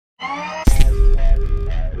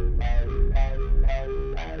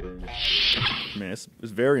Man, it's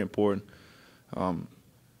very important.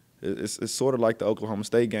 It's sort of like the Oklahoma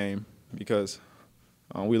State game because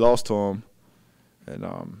we lost to them, and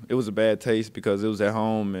it was a bad taste because it was at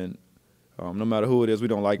home, and no matter who it is, we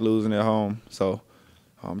don't like losing at home. So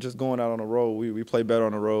just going out on the road, we play better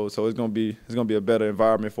on the road. So it's gonna be a better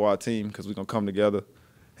environment for our team because we're gonna come together,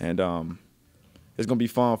 and it's gonna be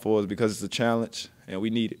fun for us because it's a challenge and we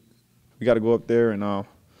need it. We got to go up there and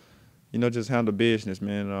just handle business,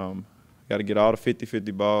 man. Got to get all the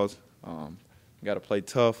 50-50 balls. Got to play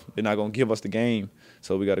tough. They're not going to give us the game,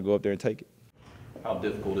 so we got to go up there and take it. How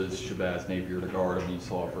difficult is Shabazz Napier to guard? I mean, you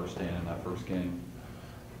saw it firsthand in that first game.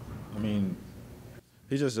 I mean,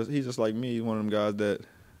 he's just like me. He's one of them guys that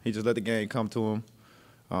he just let the game come to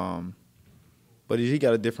him. But he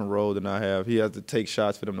got a different role than I have. He has to take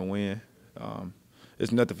shots for them to win.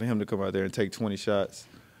 It's nothing for him to come out there and take 20 shots.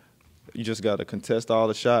 You just got to contest all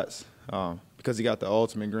the shots because he got the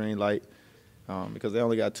ultimate green light. Because they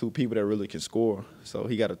only got 2 people that really can score, so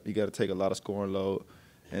he got to take a lot of scoring load,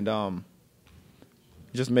 and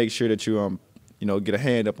just make sure that you get a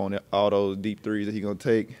hand up on all those deep threes that he's gonna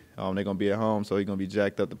take. They're gonna be at home, so he's gonna be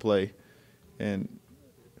jacked up to play, and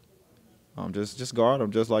just guard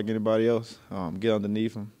him just like anybody else. Get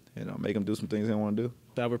underneath him and make him do some things they don't want to do.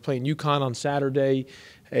 We're playing UCONN on Saturday,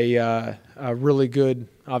 a really good,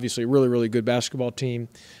 obviously a really good basketball team.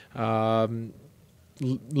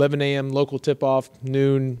 11 a.m. local tip-off,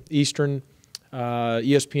 noon Eastern,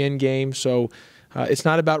 ESPN game. So it's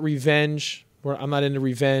not about revenge. I'm not into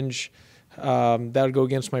revenge. That would go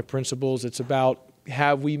against my principles. It's about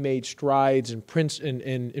have we made strides and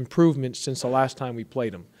improvements since the last time we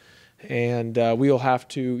played them. And we'll have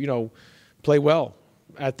to, play well.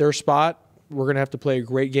 At their spot, we're going to have to play a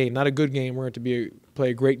great game. Not a good game. We're going to play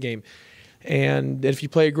a great game. And if you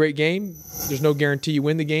play a great game, there's no guarantee you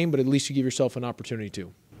win the game, but at least you give yourself an opportunity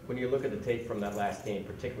to. When you look at the tape from that last game,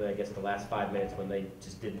 particularly, I guess, the last 5 minutes when they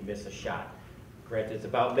just didn't miss a shot, granted, it's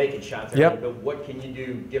about making shots, yep. But what can you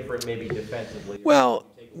do different maybe defensively? Well,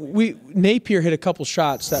 Napier hit a couple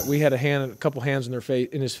shots that we had a couple hands in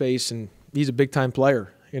his face, and he's a big-time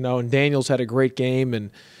player, and Daniels had a great game. And,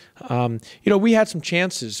 we had some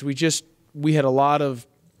chances. We had a lot of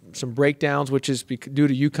some breakdowns, which is due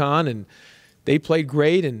to UConn, and they played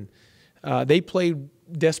great, and they played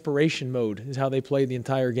desperation mode is how they played the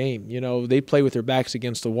entire game. They played with their backs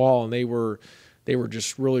against the wall, and they were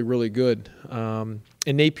just really good. And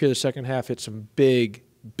Napier the second half hit some big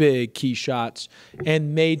key shots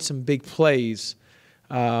and made some big plays.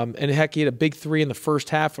 And heck, he had a big 3 in the first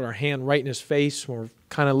half with our hand right in his face when we're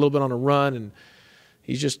kind of a little bit on a run, and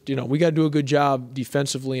he's just, we got to do a good job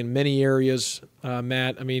defensively in many areas,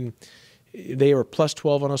 Matt. I mean, they were plus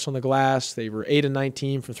 12 on us on the glass. They were 8 of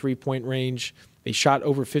 19 from three-point range. They shot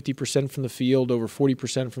over 50% from the field, over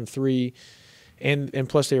 40% from 3, and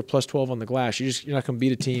plus they were plus 12 on the glass. You're not going to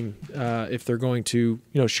beat a team if they're going to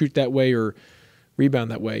shoot that way or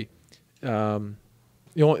rebound that way.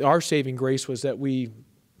 Our saving grace was that we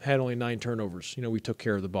had only 9 turnovers. We took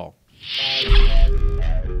care of the ball.